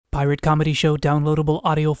Pirate Comedy Show Downloadable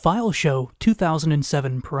Audio File Show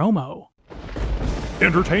 2007 promo.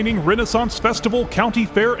 Entertaining Renaissance Festival, County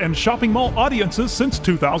Fair, and shopping mall audiences since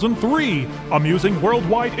 2003. Amusing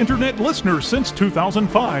worldwide internet listeners since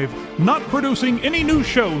 2005. Not producing any new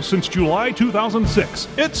shows since July 2006.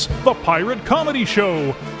 It's The Pirate Comedy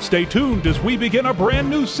Show. Stay tuned as we begin a brand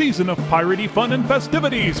new season of piratey fun and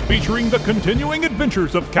festivities featuring the continuing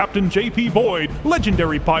adventures of Captain J.P. Boyd,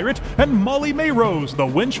 legendary pirate, and Molly Mayrose, the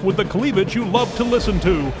wench with the cleavage you love to listen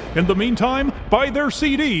to. In the meantime, buy their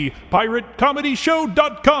CD, PirateComedyShow.com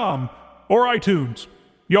or iTunes.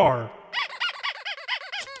 Yar.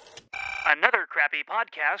 Another crappy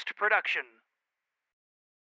podcast production.